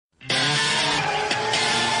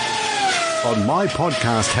On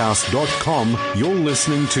mypodcasthouse.com, you're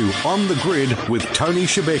listening to On the Grid with Tony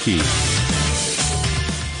Shebeki.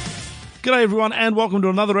 G'day everyone and welcome to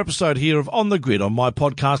another episode here of On the Grid on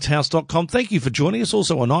mypodcasthouse.com. Thank you for joining us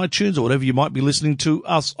also on iTunes or whatever you might be listening to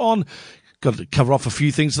us on. Got to cover off a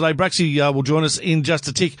few things today. Bracksy will join us in just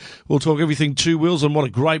a tick. We'll talk everything two wheels and what a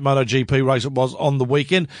great MotoGP race it was on the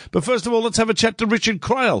weekend. But first of all, let's have a chat to Richard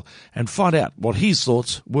Craill and find out what his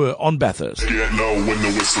thoughts were on Bathurst. Get low when the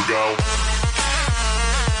whistle go.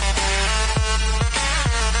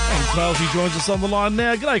 And Crailsy joins us on the line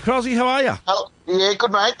now. G'day Crailsy, how are you? Oh, yeah,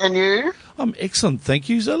 good mate, and you? I'm excellent, thank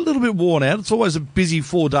you. So a little bit worn out. It's always a busy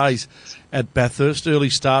 4 days at Bathurst, early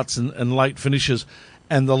starts and late finishes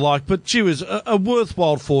and the like. But gee whiz, a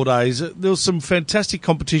worthwhile 4 days. There was some fantastic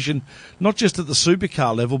competition, not just at the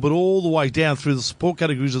supercar level, but all the way down through the support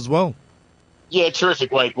categories as well. Yeah,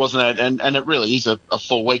 terrific week, wasn't it? And it really is a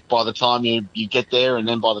full week by the time you get there, and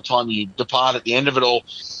then by the time you depart at the end of it all.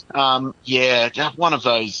 Yeah, one of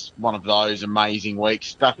those amazing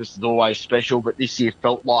weeks. Bathurst is always special, but this year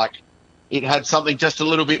felt like it had something just a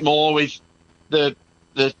little bit more with the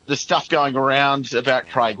stuff going around about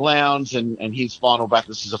Craig Lowndes and his final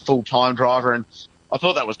Bathurst as a full-time driver. And I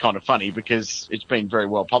thought that was kind of funny because it's been very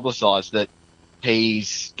well publicised that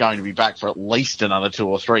he's going to be back for at least another 2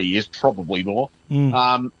 or 3 years, probably more.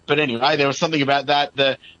 But anyway, there was something about that.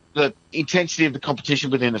 The intensity of the competition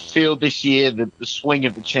within the field this year, the swing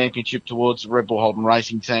of the championship towards the Red Bull Holden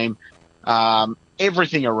Racing team,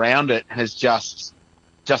 everything around it has just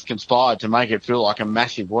conspired to make it feel like a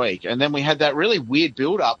massive week. And then we had that really weird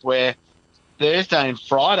build-up where Thursday and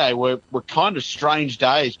Friday were kind of strange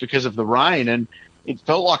days because of the rain, and it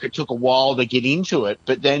felt like it took a while to get into it,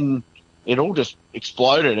 but then it all just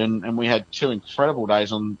exploded, and we had 2 incredible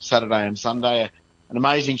days on Saturday and Sunday, an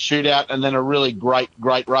amazing shootout, and then a really great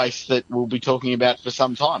race that we'll be talking about for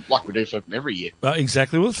some time, like we do for every year.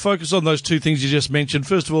 Exactly. Well, let's focus on those 2 things you just mentioned.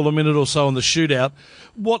 First of all, a minute or so on the shootout.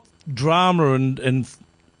 What drama and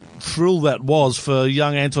thrill that was for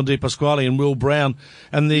young Anton De Pasquale and Will Brown,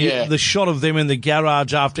 and the shot of them in the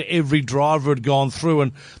garage after every driver had gone through,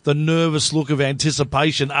 and the nervous look of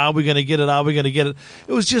anticipation. Are we going to get it? Are we going to get it?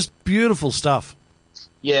 It was just beautiful stuff.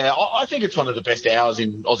 Yeah, I think it's one of the best hours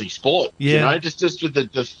in Aussie sport. Yeah. You know, just with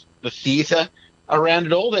the theatre around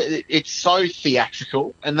it all. It's so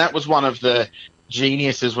theatrical, and that was one of the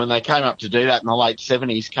geniuses when they came up to do that in the late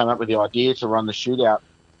 70s, came up with the idea to run the shootout.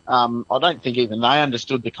 I don't think even they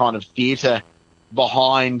understood the kind of theatre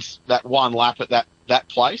behind that one lap at that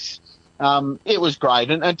place. It was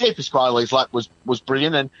great. And De Pasquale's lap was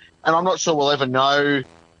brilliant. And I'm not sure we'll ever know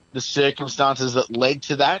the circumstances that led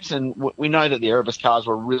to that. And we know that the Erebus cars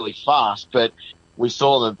were really fast, but we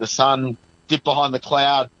saw that the sun dip behind the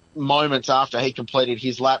cloud moments after he completed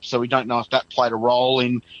his lap. So we don't know if that played a role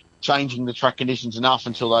in changing the track conditions enough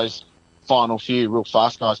until those final few real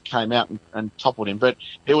fast guys came out and toppled him. But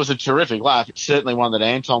it was a terrific lap. It's certainly one that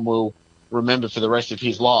Anton will remember for the rest of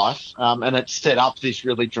his life. And it set up this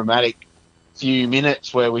really dramatic few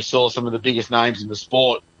minutes where we saw some of the biggest names in the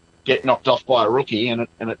sport get knocked off by a rookie, and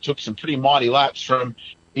it took some pretty mighty laps from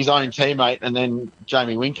his own teammate and then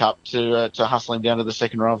Jamie Whincup to hustle him down to the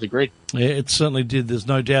second row of the grid. Yeah, it certainly did. There's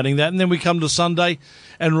no doubting that. And then we come to Sunday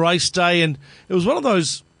and race day, and it was one of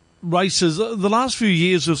those races. The last few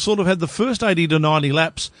years we've sort of had the first 80 to 90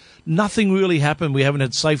 laps. Nothing really happened. We haven't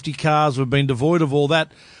had safety cars. We've been devoid of all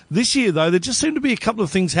that. This year, though, there just seemed to be a couple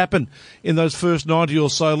of things happen in those first 90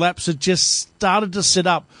 or so laps that just started to set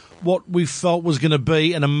up what we felt was going to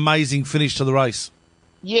be an amazing finish to the race.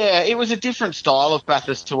 Yeah, it was a different style of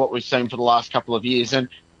Bathurst to what we've seen for the last couple of years. And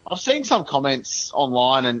I've seen some comments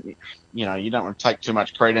online, and, you know, you don't want to take too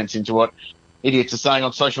much credence into what idiots are saying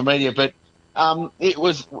on social media, but it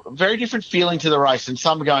was a very different feeling to the race. And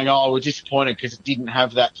some are going, we're disappointed because it didn't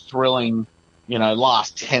have that thrilling,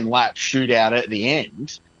 last 10 lap shootout at the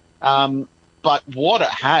end. But what it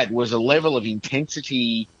had was a level of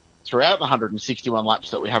intensity throughout the 161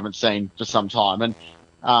 laps that we haven't seen for some time. And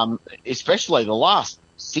especially the last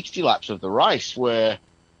 60 laps of the race were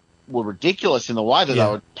ridiculous in the way that they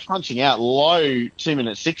were punching out low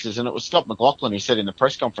 2-minute sixes. And it was Scott McLaughlin who said in the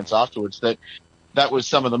press conference afterwards that was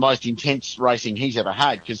some of the most intense racing he's ever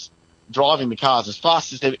had, because driving the cars as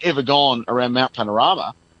fast as they've ever gone around Mount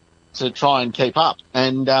Panorama to try and keep up.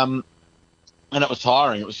 And it was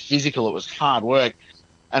tiring. It was physical. It was hard work.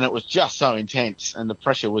 And it was just so intense, and the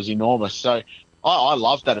pressure was enormous. So I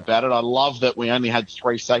loved that about it. I love that we only had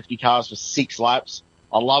 3 safety cars for 6 laps.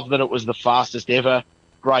 I love that it was the fastest ever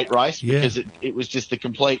great race, because it was just the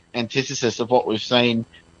complete antithesis of what we've seen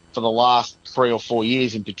for the last 3 or 4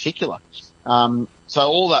 years in particular. So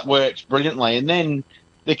all that worked brilliantly. And then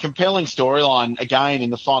the compelling storyline, again, in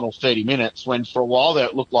the final 30 minutes, when for a while there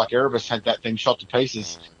it looked like Erebus had that thing shot to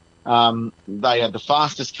pieces. They had the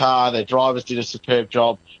fastest car. Their drivers did a superb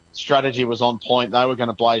job. Strategy was on point. They were going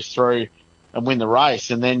to blaze through and win the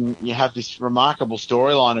race. And then you have this remarkable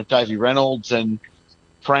storyline of Davey Reynolds and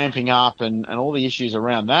cramping up and all the issues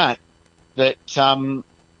around that, it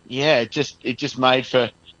just made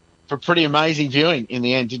for pretty amazing viewing in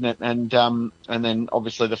the end, didn't it? And then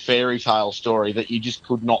obviously the fairy tale story that you just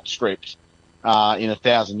could not script in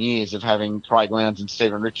 1,000 years of having Craig Lowndes and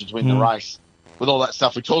Stephen Richards win the race. With all that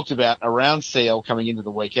stuff we talked about around CL coming into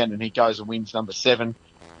the weekend, and he goes and wins number 7.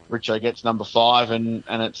 Richo gets number 5, and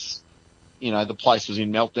it's, the place was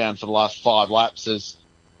in meltdown for the last 5 laps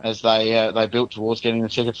as they built towards getting the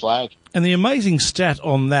checkered flag. And the amazing stat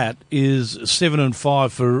on that is 7 and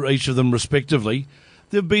 5 for each of them respectively.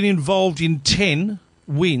 They've been involved in 10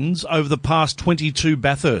 wins over the past 22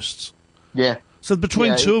 Bathursts. Yeah. So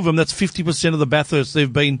between two of them, that's 50% of the Bathursts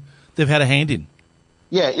they've had a hand in.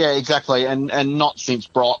 Yeah, exactly. And not since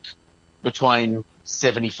Brock between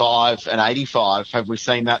 75 and 85 have we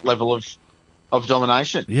seen that level of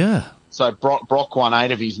domination. Yeah. So Brock won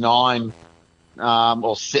 8 of his 9,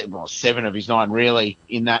 or 7 of his 9 really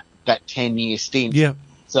in that 10-year stint. Yeah.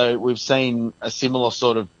 So we've seen a similar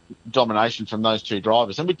sort of domination from those two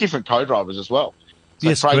drivers, and with different co-drivers as well. So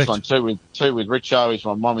yes, Craig's correct. won two with Richo. He's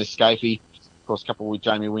won 1 with Scapey, of course, a couple with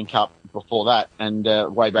Jamie Whincup before that, and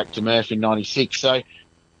way back to Murph in '96. So,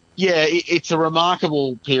 yeah, it's a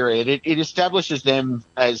remarkable period. It establishes them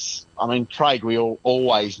as, Craig we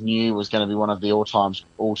always knew was going to be one of the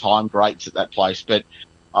all-time greats at that place, but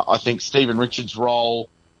I think Stephen Richards' role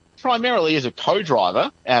primarily as a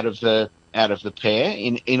co-driver out of the pair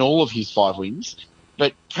in all of his 5 wins,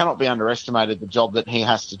 but cannot be underestimated the job that he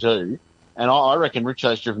has to do. And I reckon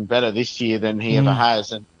Richo's driven better this year than he ever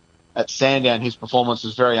has. And at Sandown, his performance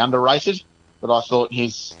was very underrated, but I thought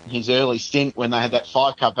his early stint when they had that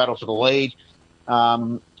 5-car battle for the lead,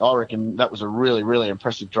 I reckon that was a really, really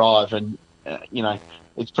impressive drive. And,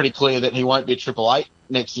 it's pretty clear that he won't be a Triple Eight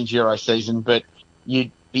next Enduro season, but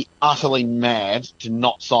you'd be utterly mad to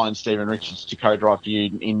not sign Stephen Richards to co-drive for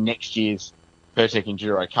you in next year's Pertec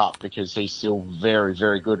Enduro Cup, because he's still very,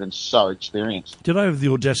 very good and so experienced. Did I have the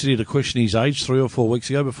audacity to question his age 3 or 4 weeks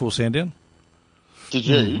ago before Sandown? Did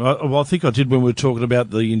you? I think I did when we were talking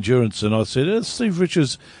about the endurance, and I said, Steve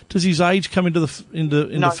Richards, does his age come into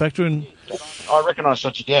the factor? And I reckon I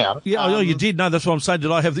shot you down. Yeah, you did. No, that's what I'm saying.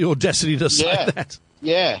 Did I have the audacity to say that?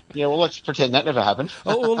 Yeah. Well, let's pretend that never happened.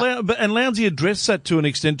 And Lounsey addressed that to an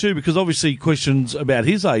extent too, because obviously questions about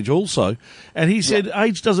his age also, and he said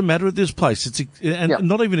age doesn't matter at this place. It's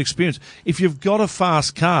not even experience. If you've got a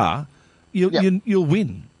fast car, you'll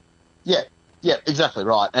win. Yeah, exactly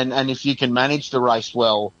right. And if you can manage the race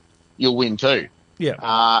well, you'll win too.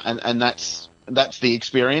 Yeah. And that's the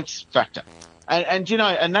experience factor.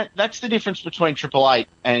 And that's the difference between Triple Eight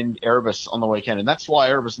and Erebus on the weekend, and that's why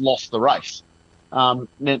Erebus lost the race. And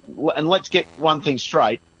let's get one thing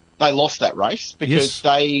straight. They lost that race because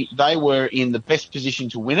they were in the best position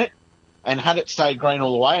to win it, and had it stayed green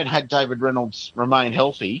all the way and had David Reynolds remain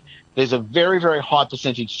healthy, there's a very, very high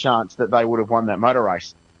percentage chance that they would have won that motor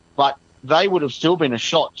race. But they would have still been a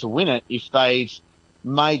shot to win it if they'd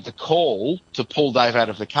made the call to pull Dave out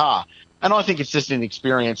of the car. And I think it's just an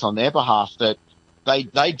experience on their behalf that they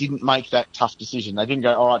didn't make that tough decision. They didn't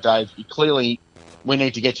go, all right, Dave, we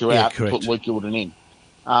need to get you out and put Luke Gilden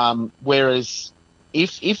in. Whereas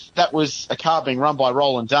if that was a car being run by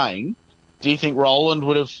Roland Dane, do you think Roland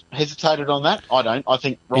would have hesitated on that? I don't. I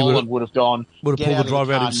think Roland would have gone... Would have pulled the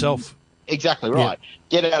driver out himself. Exactly right.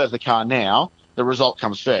 Yeah. Get out of the car now. The result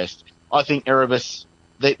comes first. I think Erebus,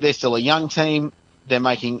 they're still a young team. They're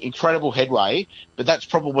making incredible headway, but that's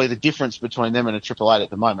probably the difference between them and a Triple Eight at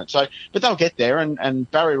the moment. But they'll get there,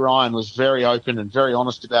 and Barry Ryan was very open and very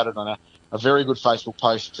honest about it on a very good Facebook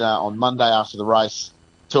post on Monday after the race,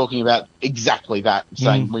 talking about exactly that,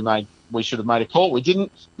 saying we should have made a call. We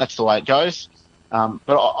didn't. That's the way it goes. But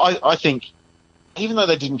I think, even though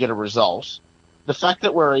they didn't get a result, the fact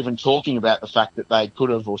that we're even talking about the fact that they could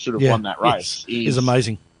have or should have won that race is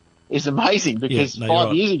amazing. Is amazing, because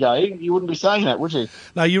 5 years ago you wouldn't be saying that, would you?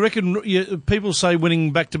 No, you reckon people say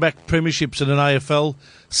winning back-to-back premierships in an AFL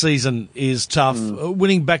season is tough.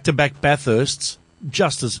 Winning back-to-back Bathursts,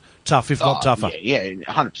 just as tough, if not tougher. Yeah,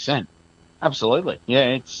 100%. Absolutely. Yeah,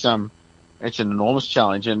 it's an enormous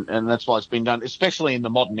challenge, and that's why it's been done, especially in the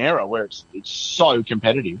modern era where it's so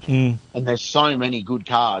competitive and there's so many good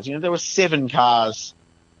cars. There were 7 cars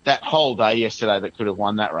that whole day yesterday that could have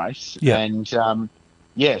won that race. Yeah. And,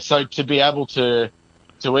 so to be able to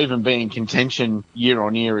to even be in contention year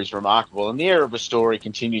on year is remarkable. And the Erebus story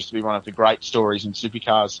continues to be one of the great stories in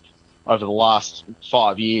supercars over the last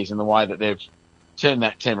 5 years in the way that they've turned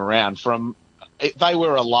that team around from, they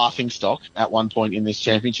were a laughing stock at one point in this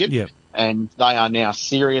championship. Yeah. And they are now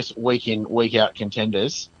serious week in, week out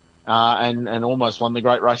contenders, and almost won the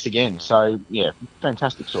great race again. So, yeah,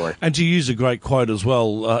 fantastic story. And to use a great quote as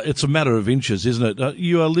well, it's a matter of inches, isn't it?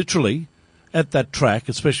 You are literally at that track,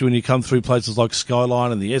 especially when you come through places like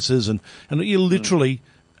Skyline and the S's, and you're literally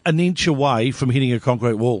an inch away from hitting a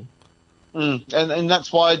concrete wall. And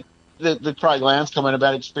that's why the Craig Lowndes comment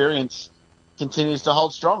about experience continues to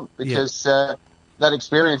hold strong, because that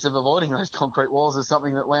experience of avoiding those concrete walls is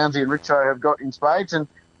something that Lounsey and Richo have got in spades, and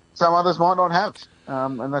some others might not have.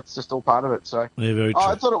 And that's just all part of it. So yeah, very true.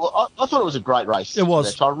 I thought it was a great race. It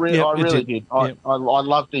was. I really did. Yep. I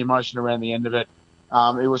loved the emotion around the end of it.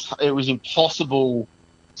 It was impossible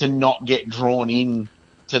to not get drawn in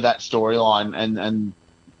to that storyline and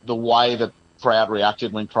the way the crowd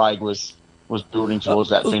reacted when Craig was building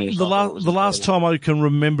towards that finish. The last time I can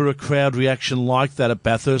remember a crowd reaction like that at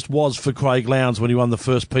Bathurst was for Craig Lowndes when he won the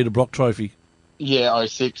first Peter Brock Trophy. Yeah,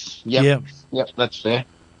 06. Yep, that's fair.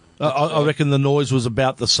 I reckon the noise was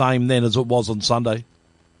about the same then as it was on Sunday.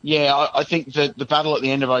 Yeah, I think the battle at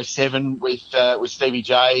the end of 07 with Stevie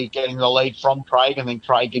J getting the lead from Craig and then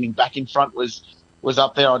Craig getting back in front was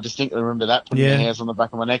up there. I distinctly remember that, putting the hairs on the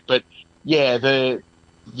back of my neck. But it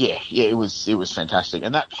was fantastic.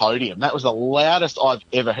 And that podium, that was the loudest I've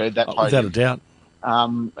ever heard that podium. Without a doubt.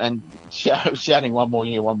 And shouting one more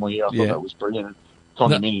year. I thought that was brilliant. And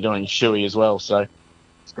Connie Mini doing shoey as well. So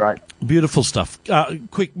it's great. Beautiful stuff.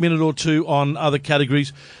 Quick minute or two on other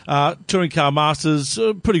categories. Touring Car Masters,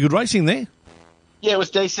 pretty good racing there. Yeah, it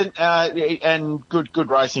was decent and good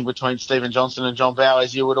racing between Stephen Johnson and John Bowe,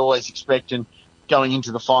 as you would always expect. And going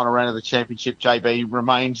into the final round of the championship, JB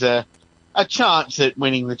remains a chance at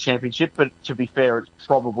winning the championship. But to be fair, it's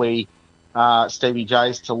probably Stevie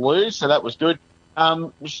J's to lose, so that was good.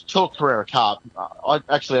 We should talk Carrera Cup. I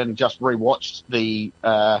actually only just rewatched the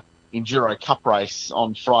Enduro Cup race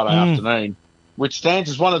on Friday afternoon, which stands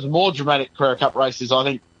as one of the more dramatic Carrera Cup races I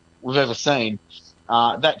think we've ever seen.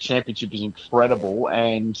 That championship is incredible,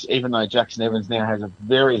 and even though Jackson Evans now has a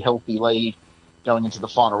very healthy lead going into the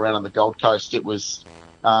final round on the Gold Coast, it was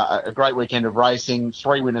a great weekend of racing,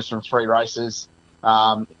 3 winners from 3 races.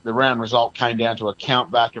 The round result came down to a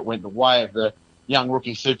count back. It went the way of the young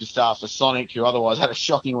rookie superstar for Sonic, who otherwise had a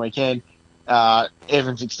shocking weekend.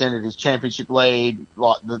 Evans extended his championship lead.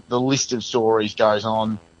 Like the list of stories goes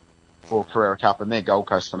on for Carrera Cup, and their Gold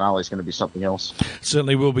Coast finale is going to be something else.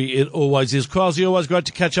 Certainly will be. It always is. Kralsey, always great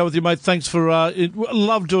to catch up with you, mate. Thanks for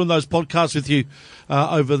love doing those podcasts with you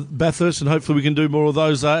over Bathurst, and hopefully we can do more of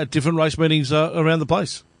those at different race meetings around the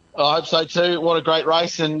place. I hope so too. What a great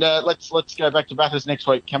race, and let's go back to Bathurst next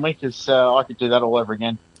week, can we? Because I could do that all over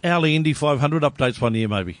again. Hourly Indy 500 updates one year,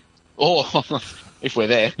 maybe. Oh, if we're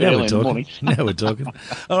there. Now early we're in the talking. morning. Now we're talking.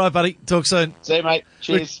 All right, buddy. Talk soon. See you, mate.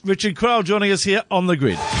 Cheers. Richard Crowell joining us here on The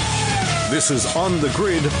Grid. This is On The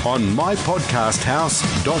Grid on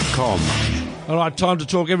mypodcasthouse.com. All right, time to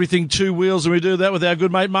talk everything two wheels, and we do that with our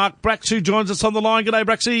good mate Mark Bracksy, who joins us on the line. G'day,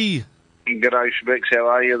 Bracksy. G'day, Specs. How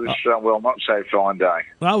are you? This not so fine day.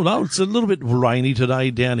 Oh, no, it's a little bit rainy today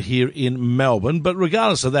down here in Melbourne, but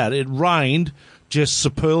regardless of that, it rained just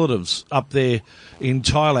superlatives up there in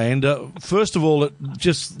Thailand. First of all,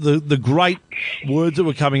 just the great words that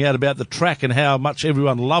were coming out about the track and how much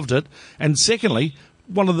everyone loved it. And secondly,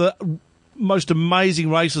 one of the most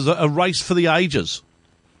amazing races, a race for the ages.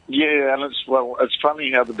 Yeah, and it's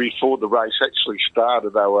funny how before the race actually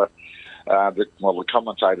started, they were the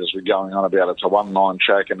commentators were going on about it's a one-line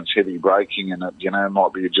track and it's heavy braking and it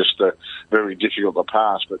might be just very difficult to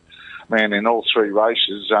pass. But man, in all 3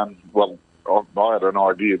 races, I had an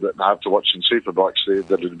idea that after watching Superbikes there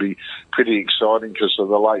that it'd be pretty exciting because of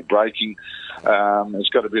the late braking. It's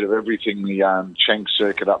got a bit of everything. The Cheng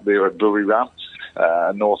circuit up there at Buriram.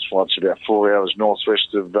 It's about 4 hours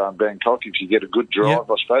northwest of Bangkok. If you get a good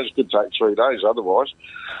drive, I suppose it could take 3 days otherwise.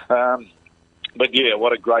 But yeah,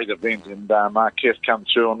 what a great event! And Marquez come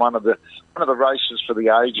through on one of the races for the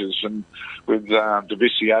ages, and with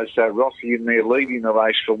Dovizioso Rossi in there leading the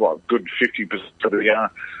race for good 50% of the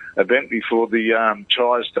event before the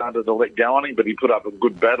tyres started to let go on him. But he put up a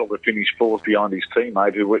good battle to finish 4th behind his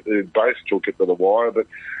teammate, who both took it to the wire. But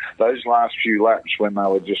those last few laps when they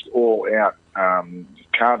were just all out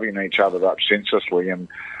carving each other up senselessly, and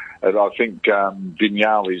I think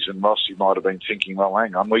Vignales and Rossi might have been thinking, well,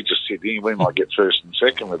 hang on, we just sit here, we might get first and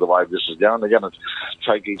second with the way this is going. They're going to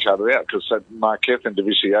take each other out because Marquez and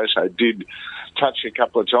Dovizioso did touch a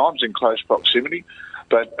couple of times in close proximity.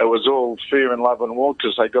 But it was all fear and love and war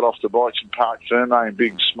because they got off the bikes in Park Ferme and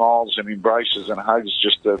big smiles and embraces and hugs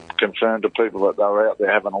just to confirm to people that they were out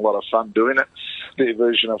there having a lot of fun doing it. Their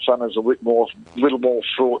version of fun is a little more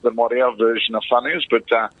fraught than what our version of fun is, but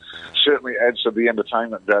certainly adds to the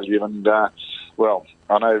entertainment value. And, well,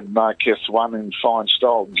 I know Marquez won in fine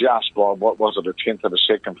style just by, what was it, a tenth of a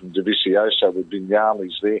second from Davizioso with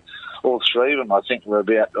Vignali's there. All three of them, I think, were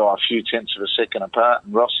about a few tenths of a second apart,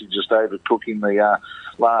 and Rossi just overcooking the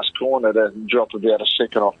last corner to drop about a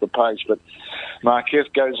second off the pace. But Marquez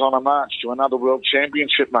goes on a march to another World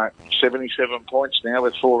Championship, mate. 77 points now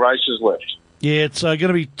with 4 races left. Yeah, it's going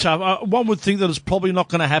to be tough. One would think that it's probably not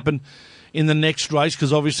going to happen in the next race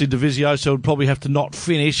because obviously Davizioso would probably have to not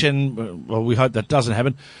finish, and well, we hope that doesn't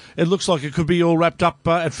happen. It looks like it could be all wrapped up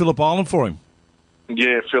at Phillip Island for him.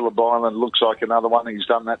 Yeah, Phillip Island looks like another one. He's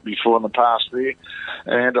done that before in the past there,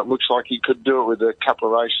 and it looks like he could do it with a couple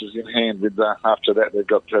of races in hand. With after that, they've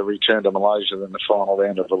got to return to Malaysia in the final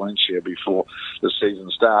round of Valencia before the season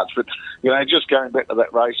starts. But, just going back to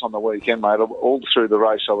that race on the weekend, mate, all through the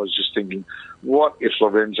race I was just thinking, what if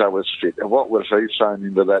Lorenzo was fit? And what was he thrown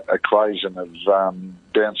into that equation of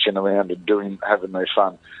bouncing around and having their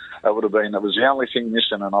fun? It was the only thing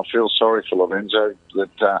missing, and I feel sorry for Lorenzo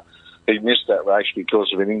that he missed that race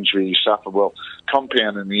because of an injury he suffered. Well,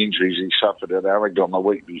 compounding the injuries he suffered at Aragon the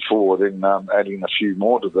week before, then adding a few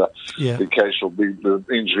more to the the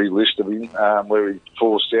injury list of him, where he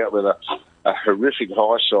forced out with a horrific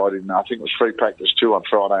high side in, I think it was free practice 2 on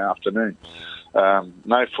Friday afternoon.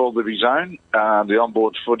 No fault of his own. The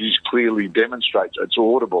onboard footage clearly demonstrates it's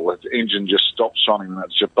audible. The engine just stops on him and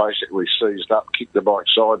it's just basically seized up, kicked the bike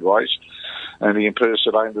sideways, and he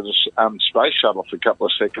impersonated a space shuttle for a couple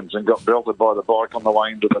of seconds and got belted by the bike on the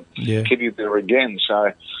way into the kitty there again.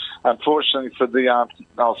 So, unfortunately for the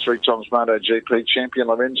 3 times MotoGP champion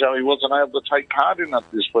Lorenzo, he wasn't able to take part in it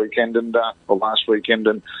this weekend or last weekend,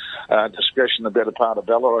 and discretion the better part of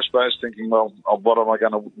Bella, I suppose, thinking, well, what am I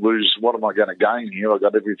going to lose? What am I going to gain here? I've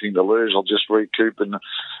got everything to lose. I'll just recoup, and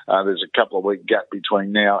there's a couple of week gap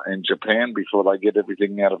between now and Japan before they get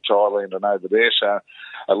everything out of Thailand and over there. So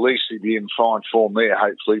at least he'd be in fine form there,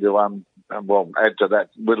 hopefully, to add to that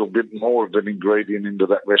little bit more of an ingredient into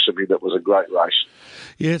that recipe that was a great race.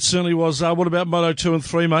 Yeah, it certainly was. What about Moto 2 and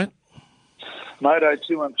 3, mate? Moto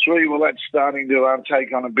 2 and 3, well, that's starting to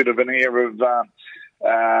take on a bit of an air of,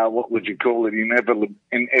 what would you call it,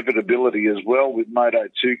 inevitability as well with Moto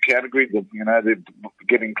 2 category. They're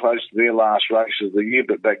getting close to their last race of the year,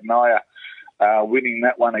 but Bagnaia winning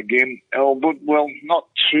that one again. Well, not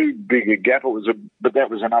too big a gap. But that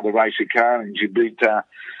was another race at Carnage. He beat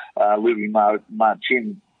Louis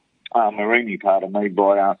Martin, Marini,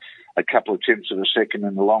 by a couple of tenths of a second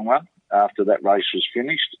in the long run after that race was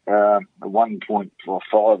finished, 1.5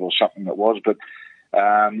 or something it was. But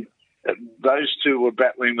those two were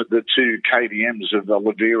battling with the 2 KTMs of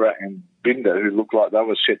Oliveira and Binder, who looked like they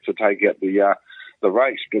were set to take out the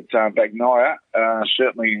race. But Bagnaia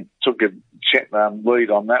certainly took a lead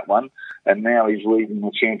on that one, and now he's leading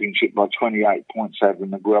the championship by 28 points over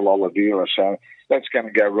Miguel Oliveira. So that's going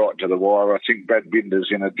to go right to the wire. I think Brad Binder's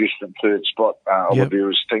in a distant third spot,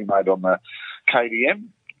 Oliveira's teammate on the KTM.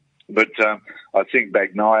 But I think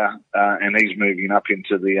Bagnaia, and he's moving up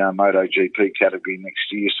into the MotoGP category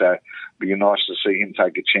next year, so it'd be nice to see him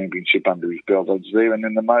take a championship under his belt. It's there. And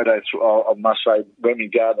then the Moto, I must say, Remy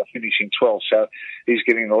Gardner finishing 12th, so he's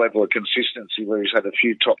getting a level of consistency where he's had a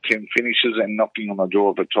few top 10 finishes and knocking on the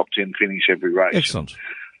door of a top 10 finish every race. Excellent.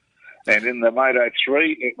 And in the Moto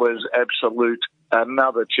 3, it was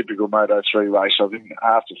another typical Moto 3 race. I think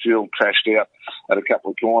half the field crashed out at a couple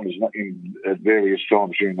of corners at various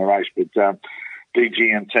times during the race. But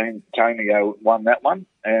DG Antonio won that one,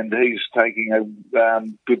 and he's taking a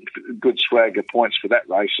good swag of points for that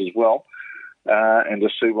race as well. And to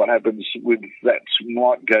see what happens with that,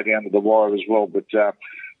 might go down to the wire as well. But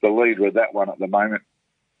the leader of that one at the moment,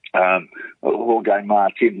 Jorge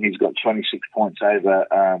Martin, he's got 26 points over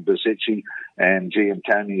Bezzecchi, and G.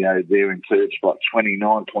 Antonio there in third spot,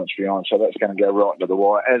 29 points behind. So that's going to go right to the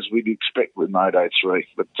wire, as we'd expect with Moto 3.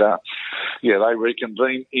 But, they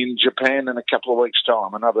reconvene in Japan in a couple of weeks'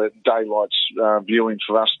 time. Another daylight viewing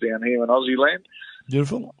for us down here in Aussie land.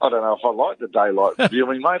 Beautiful. I don't know if I like the daylight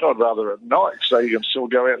viewing, mate. I'd rather at night so you can still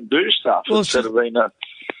go out and do stuff instead of being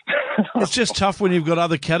It's just tough when you've got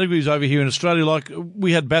other categories over here in Australia. Like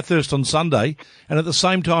we had Bathurst on Sunday, and at the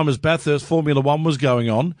same time as Bathurst, Formula One was going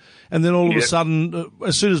on, and then all of a sudden,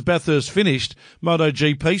 as soon as Bathurst finished,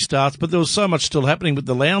 MotoGP starts. But there was so much still happening with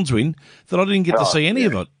the Lowndes win that I didn't get to see any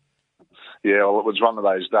of it. Yeah, well, it was one of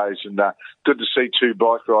those days, and good to see two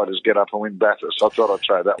bike riders get up and win Bathurst. I thought I'd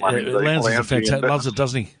throw that one in. Lowndes is fantastic. Loves it,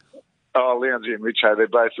 doesn't he? Oh, Lowndes and Richo, they're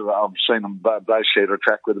both. I've seen them. They shared a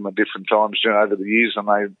track with them at different times over the years, and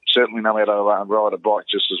they certainly know how to ride a bike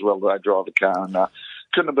just as well as they drive a car. And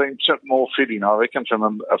couldn't have been more fitting, I reckon,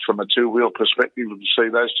 from a two-wheel perspective to see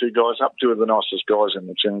those two guys up. Two of the nicest guys in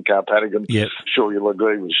the touring car paddock. And yep. Sure you'll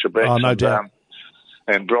agree with Shebeck. Oh, no doubt.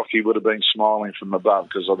 And Bracksy would have been smiling from above,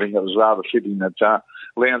 because I think it was rather fitting that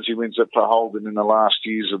Lowndes wins it for Holden in the last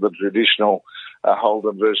years of the traditional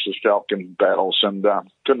Holden versus Falcon battles, and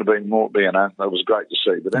couldn't have been more, it was great to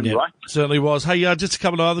see. But anyway. Yep, certainly was. Hey, just a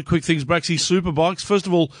couple of other quick things, Bracksy. Superbikes. First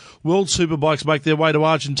of all, World Superbikes make their way to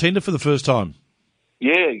Argentina for the first time.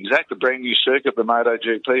 Yeah, exactly. Brand new circuit the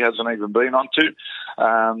MotoGP hasn't even been onto.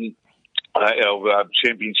 Our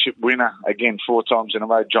championship winner, again, 4 times in a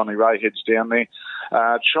row, Johnny Ray heads down there.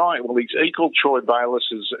 He's equalled Troy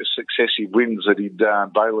Bayliss's successive wins that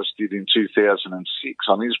Bayliss did in 2006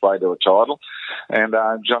 on his way to a title. And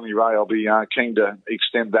Johnny Ray, I'll be keen to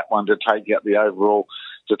extend that one to take out the overall,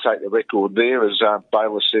 to take the record there. As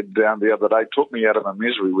Bayliss said the other day, put me out of my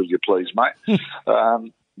misery, will you please,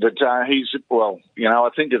 mate? But he's, I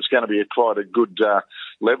think it's going to be quite a good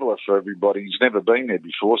leveler for everybody. He's never been there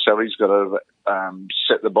before, so he's got to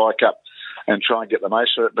set the bike up and try and get the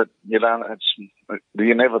most of it. But, it's the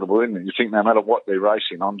inevitable, isn't it? You think no matter what they're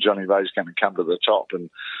racing on, Johnny Ray's going to come to the top, and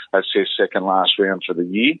that's his second last round for the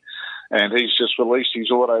year. And he's just released his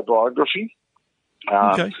autobiography,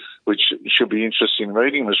 which should be interesting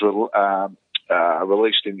reading. It was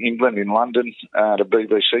released in England, in London, at a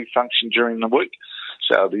BBC function during the week.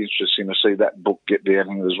 So it'll be interesting to see that book get down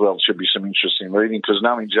here as well. It should be some interesting reading, because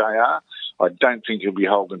knowing JR, I don't think he'll be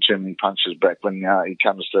holding too many punches back when he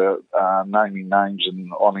comes to naming names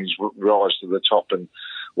and on his rise to the top, and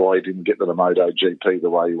why he didn't get to the MotoGP the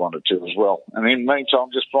way he wanted to as well. And in the meantime,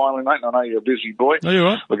 just finally, mate, I know you're a busy boy. No, you're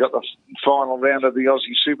right. We've got the final round of the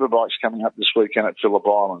Aussie Superbikes coming up this weekend at Phillip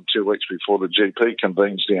Island, 2 weeks before the GP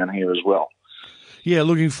convenes down here as well. Yeah,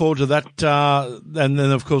 looking forward to that. And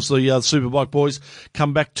then, of course, the Superbike boys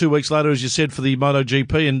come back 2 weeks later, as you said, for the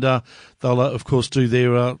MotoGP, and they'll, of course, do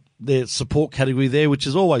their support category there, which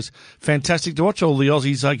is always fantastic to watch. All the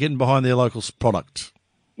Aussies are getting behind their local product.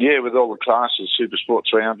 Yeah, with all the classes, Supersport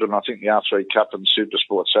 300, and I think the R3 Cup and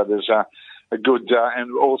Supersport. So there's a good,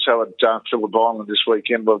 and also at Phillip Island this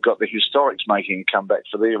weekend, we've got the Historics making a comeback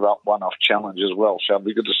for their one-off challenge as well. So it'll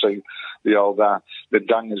be good to see the old, the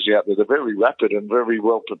dungers out there. The very rapid and very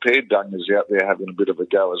well-prepared dungers out there having a bit of a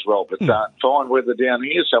go as well. But fine weather down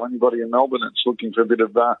here, so anybody in Melbourne that's looking for a bit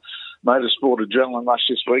of motorsport adrenaline rush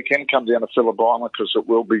this weekend, come down to Phillip Island, because it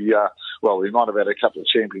will be, we might have had a couple of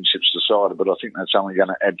championships decided, but I think that's only going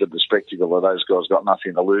to add to the spectacle of those guys got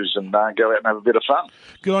nothing to lose, and go out and have a bit of fun.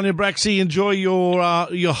 Good on you, Bracksy. Enjoy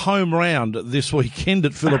your home round this weekend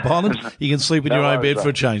at Phillip Island. You can sleep in your own bed for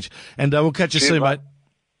a change. And we'll catch you soon, mate.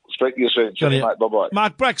 Speak to you soon. See you, mate. Bye-bye.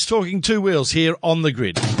 Mark Bracks talking Two Wheels here on The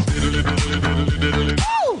Grid.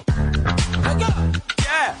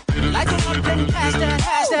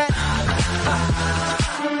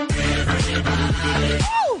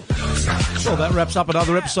 Well, that wraps up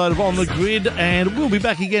another episode of On The Grid, and we'll be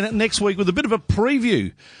back again next week with a bit of a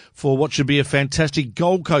preview for what should be a fantastic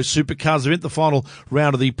Gold Coast Supercars event, the final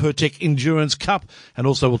round of the Pertec Endurance Cup. And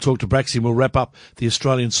also we'll talk to Bracksy and we'll wrap up the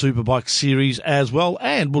Australian Superbike Series as well.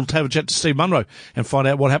 And we'll have a chat to Steve Munro and find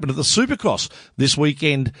out what happened at the Supercross this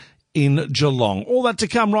weekend in Geelong. All that to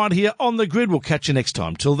come right here on The Grid. We'll catch you next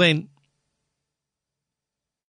time. Till then.